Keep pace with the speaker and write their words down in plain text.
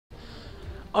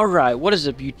Alright, what is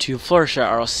up YouTube? Flourisher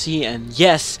RLC, and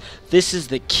yes, this is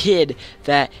the kid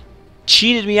that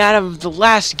cheated me out of the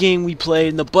last game we played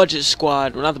in the budget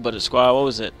squad. Well, not the budget squad, what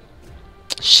was it?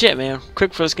 Shit, man.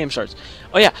 Quick before this game starts.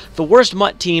 Oh yeah, the worst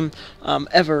mutt team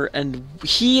ever, and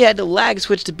he had to lag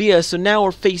switch to beat us, so now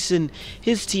we're facing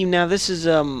his team now. This is,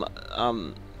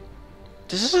 what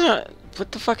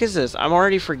the fuck is this? I'm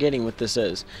already forgetting what this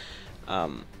is.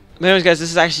 Anyways, guys,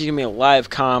 this is actually going to be a live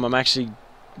comm. I'm actually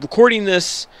recording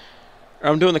this, or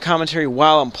I'm doing the commentary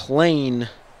while I'm playing.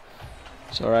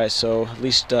 So alright, so at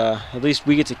least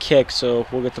we get to kick, so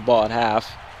we'll get the ball at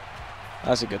half.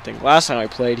 That's a good thing. Last time I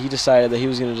played, he decided that he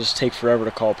was gonna just take forever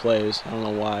to call plays. I don't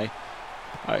know why.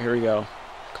 Alright, here we go.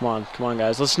 Come on,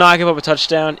 guys. Let's not give up a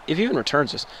touchdown. If he even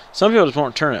returns this. Some people just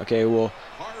won't return it. Okay, well,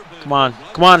 come on,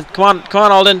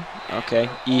 Alden. Okay,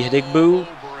 Ehidigbu.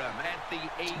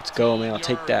 Let's go, man. I'll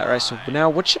take that. All right, so now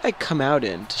what should I come out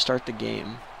in to start the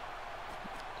game?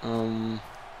 Let's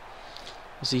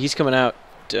see. He's coming out.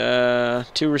 2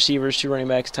 receivers, 2 running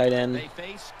backs, tight end.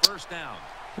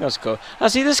 Let's go. Now,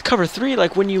 see, this cover 3,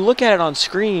 like, when you look at it on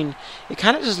screen, it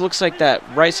kind of just looks like that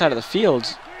right side of the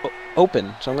field's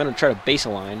open. So I'm going to try to base a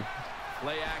line.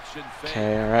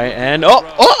 Okay, all right, and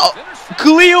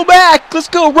Khalil back! Let's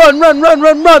go! Run!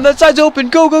 That side's open!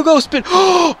 Go! Spin!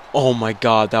 Oh my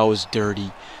God, that was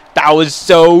dirty. That was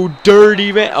so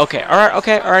dirty, man. Okay, all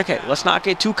right. Let's not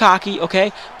get too cocky,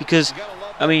 okay? Because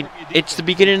I mean, it's the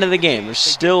beginning of the game. There's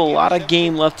still a lot of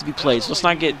game left to be played. So let's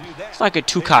not get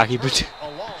too cocky. But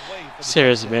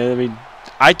seriously, man. I mean,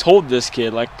 I told this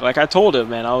kid, like I told him,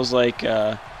 man. I was like,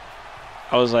 you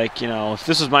know, if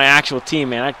this was my actual team,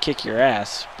 man, I'd kick your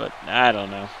ass. But I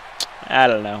don't know.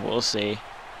 We'll see.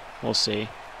 He's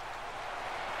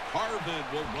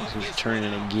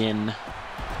returning again.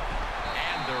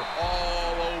 And they're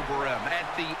all over him at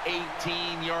the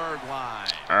 18-yard line.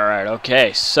 All right.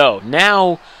 Okay. So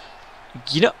now,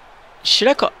 you know, should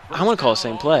I call? I want to call the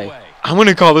same play. I'm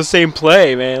gonna call the same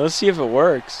play, man. Let's see if it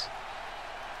works.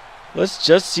 Let's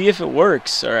just see if it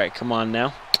works. All right. Come on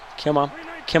now. Come on.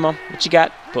 What you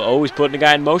got? But always putting the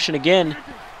guy in motion again.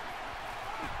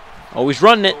 Always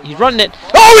running it. He's running it.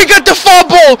 Oh, he got the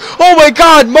fumble! Oh my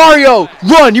God, Mario!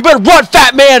 Run! You better run,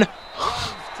 fat man!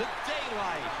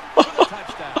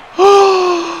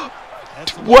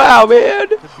 Wow, man!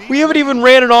 We haven't even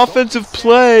ran an offensive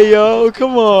play, yo.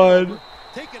 Come on.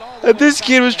 And this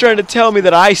kid was trying to tell me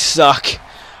that I suck.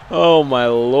 Oh my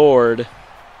Lord.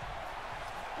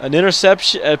 An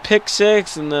interception, a pick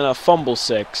 6, and then a fumble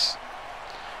 6.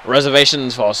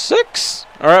 Reservations for 6.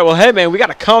 All right, well, hey, man, we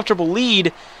got a comfortable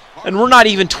lead, and we're not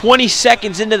even 20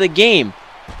 seconds into the game.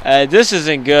 This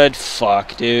isn't good.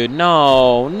 Fuck, dude.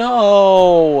 No.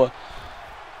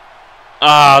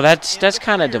 Oh, that's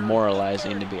kind of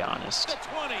demoralizing, to be honest.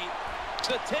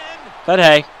 But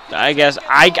hey, I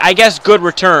guess good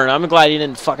return. I'm glad he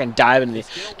didn't fucking dive into the.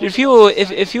 Dude, if you would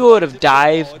have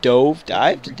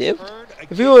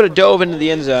if he would have dove into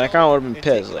the end zone, I kind of would have been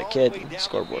pissed. Like, kid,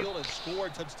 scoreboard.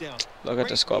 Look at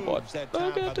the scoreboard.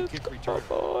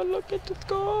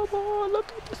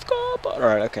 All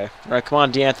right, okay. All right, come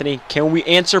on, D'Anthony. Can we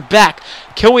answer back?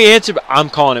 I'm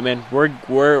calling it, man.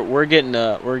 We're getting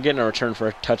a return for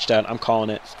a touchdown. I'm calling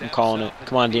it. Come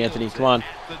on, D'Anthony. Come on.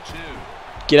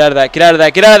 Get out of that.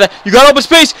 You got open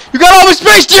space.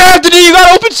 D'Anthony. You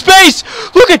got open space.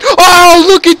 Look at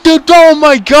the. Oh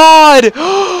my God.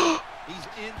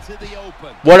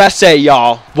 What I say,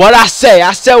 y'all? I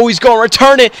said we was going to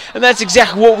return it, and that's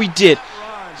exactly what we did.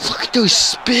 Look at those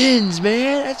spins,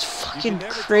 man. That's fucking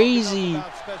crazy.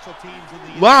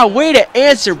 Wow, way to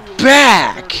answer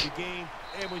back.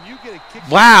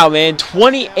 Wow, man.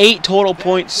 28 total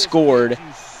points scored,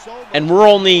 and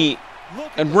we're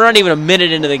not even a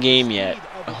minute into the game yet.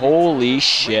 Holy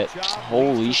shit,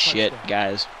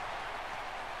 guys.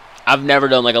 I've never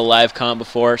done like a live comp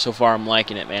before. So far, I'm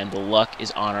liking it, man. The luck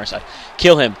is on our side.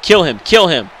 Kill him.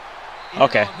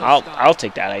 Okay, I'll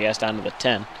take that, I guess, down to the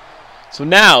 10. So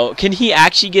now, can he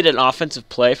actually get an offensive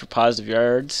play for positive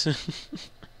yards?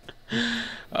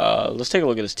 Let's take a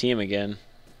look at his team again.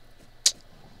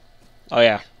 Oh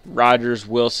yeah, Rodgers,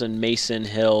 Wilson, Mason,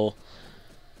 Hill,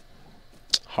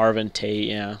 Harvin, Tate,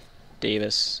 yeah,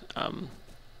 Davis.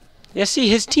 Yeah, see,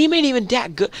 his team ain't even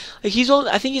that good. Like,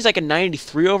 I think he's like a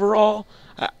 93 overall.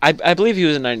 I believe he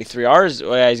was a 93. Ours,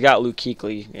 yeah, he's got Luke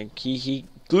Kuechly. And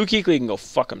Luke Kuechly can go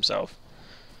fuck himself.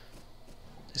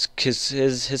 His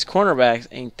cornerbacks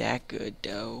ain't that good,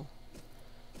 though.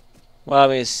 Well, I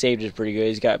mean, his safety is pretty good.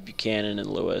 He's got Buchanan and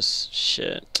Lewis.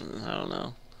 Shit, I don't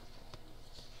know.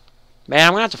 Man,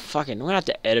 I'm gonna have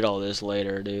to edit all this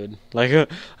later, dude. Like, I'm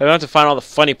gonna have to find all the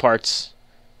funny parts.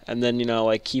 and then, you know,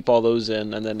 like, keep all those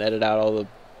in, and then edit out all the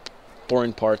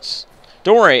boring parts.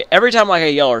 Don't worry, every time like I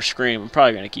yell or scream, I'm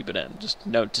probably going to keep it in. Just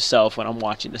note to self when I'm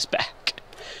watching this back.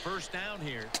 First down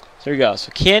here. There you go.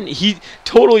 So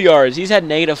total yards, he's had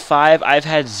 -5, I've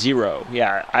had 0.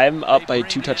 Yeah, I'm up by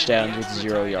 2 touchdowns with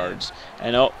 0 yards.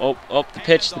 And the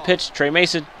pitch, Trey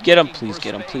Mason, get him, please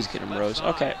get him, Rose.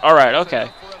 Okay, all right, okay,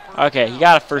 he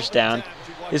got a first down.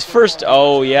 His first,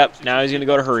 oh, yep, now he's going to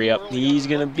go to hurry up. He's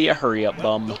going to be a hurry up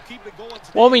bum.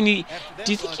 Well, I mean,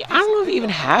 do you think, I don't know if he even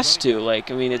has to. Like,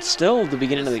 I mean, it's still the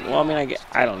beginning of the, well, I mean,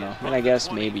 I don't know. I mean, I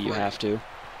guess maybe you have to.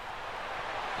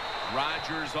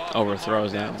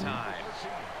 Overthrows that one.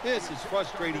 This is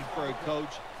frustrating for a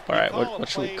coach. All right, what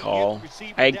should we call?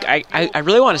 I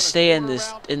really want to stay in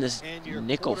this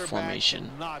nickel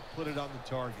formation.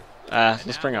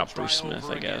 Let's bring out Bruce Smith,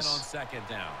 I guess.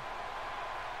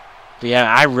 But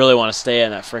yeah, I really want to stay in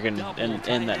that freaking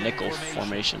in that nickel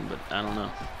formation, but I don't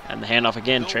know. And the handoff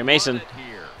again, Trey Mason.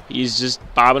 He's just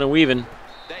bobbing and weaving.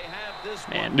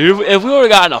 Man, dude, if we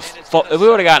would have gotten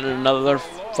another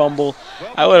fumble,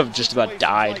 I would have just about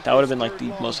died. That would have been like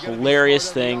the most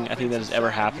hilarious thing I think that has ever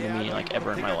happened to me, like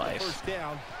ever in my life.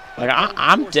 Like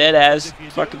I'm dead as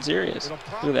fucking serious.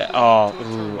 Look at that. Oh,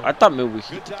 ooh, I thought maybe we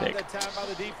could get the pick. All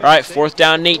right, 4th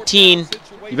down and 18.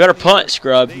 You better punt,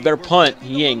 scrub. You better punt.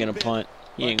 He ain't gonna punt.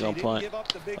 He ain't gonna punt.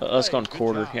 Let's go on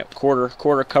quarter. Yep, quarter,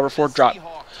 cover 4, drop.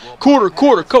 Quarter,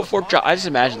 cover 4, drop. I just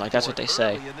imagine like that's what they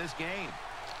say.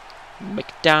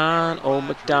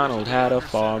 McDonald had a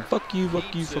farm. Fuck you. Here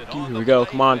we go.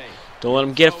 Come on. Don't let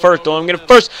him get it first.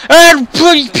 And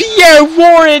Pierre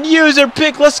Warren user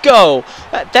pick. Let's go.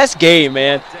 That's game,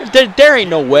 man. There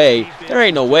ain't no way.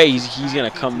 He's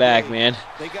gonna come back, man.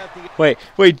 Wait.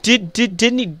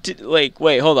 Didn't he?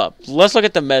 Wait. Hold up. Let's look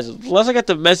at the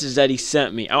message that he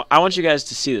sent me. I want you guys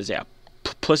to see this. Yeah.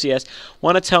 Pussy ass.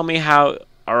 Want to tell me how?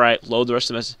 All right, load the rest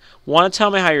of the message. Want to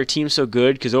tell me how your team's so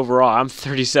good? Because overall, I'm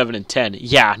 37-10.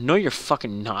 Yeah, no, you're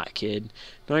fucking not, kid.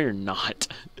 No, you're not.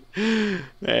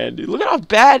 Man, dude, look at how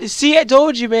bad. See, I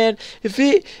told you, man.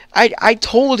 I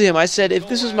told him. I said, if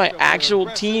this was my actual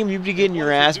team, you'd be getting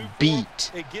your ass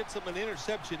beat.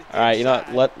 All right, you know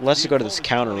what? Let's go to this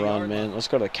counter run, man. Let's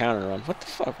go to the counter run. What the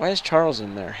fuck? Why is Charles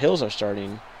in there? Hills are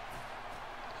starting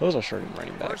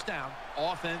running back. First down.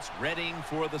 Offense readying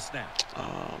for the snap.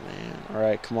 Oh man! All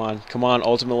right, come on,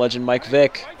 Ultimate Legend Mike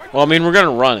Vick. Well, I mean, we're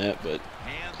gonna run it, but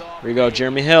here we go,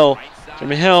 Jeremy Hill,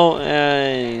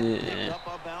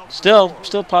 still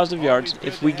positive yards.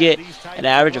 If we get an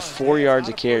average of 4 yards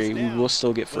a carry, we will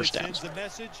still get first downs.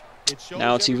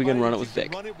 Now let's see if we can run it with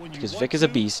Vick, because Vick is a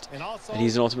beast and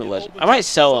he's an Ultimate Legend. I might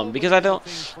sell him because I don't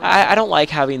like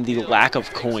having the lack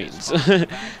of coins,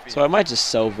 so I might just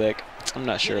sell Vick. I'm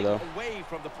not sure though.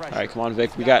 All right, come on,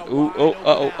 Vic. We got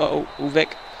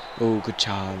Vic. Oh, good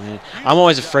job, man. I'm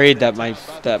always afraid that my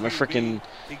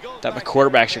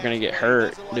quarterbacks are gonna get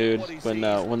hurt, dude, when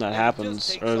that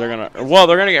happens, or they're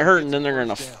gonna get hurt and then they're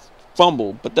gonna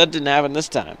fumble. But that didn't happen this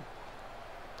time.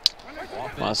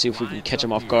 Well, let's see if we can catch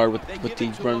them off guard with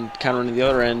the run counter on the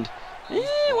other end.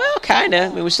 Well, kinda. I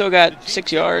mean, we still got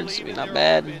 6 yards. I mean, not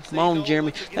bad. Come on,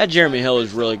 Jeremy. That Jeremy Hill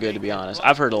is really good, to be honest.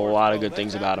 I've heard a lot of good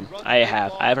things about him.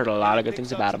 I've heard a lot of good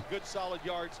things about him.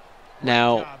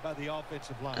 Now, all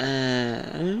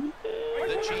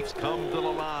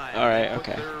right,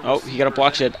 okay. Oh, he got a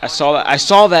block shed. I saw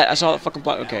that fucking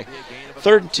block. Okay.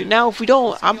 3rd and 2. Now, if we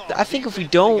don't, I think if we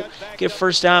don't get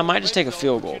first down, I might just take a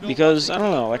field goal because I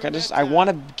don't know. Like I want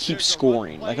to keep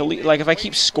scoring. Like if I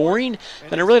keep scoring,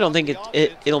 then I really don't think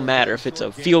it'll matter if it's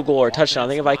a field goal or a touchdown. I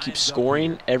think if I keep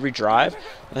scoring every drive,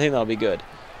 I think that'll be good.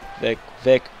 Vic,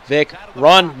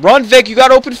 run, Vic! You got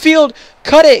open field.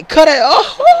 Cut it!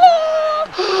 Oh,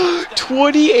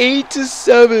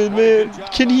 28-7, man.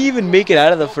 Can he even make it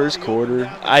out of the first quarter?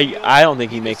 I don't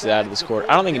think he makes it out of this quarter.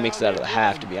 I don't think he makes it out of the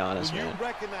half, to be honest, man.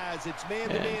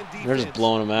 They're just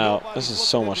blowing him out. This is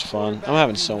so much fun. I'm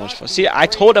having so much fun. See, I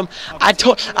told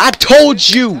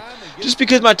you. Just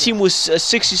because my team was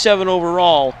 67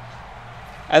 overall,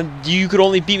 and you could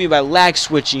only beat me by lag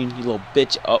switching, you little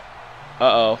bitch. Oh.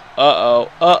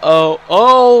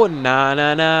 Oh, na.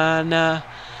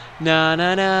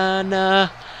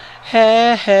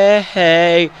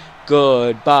 Hey,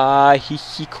 goodbye.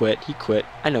 He quit.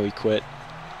 I know he quit.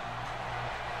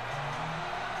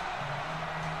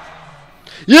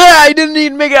 Yeah, I didn't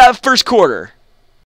even make it out of the first quarter.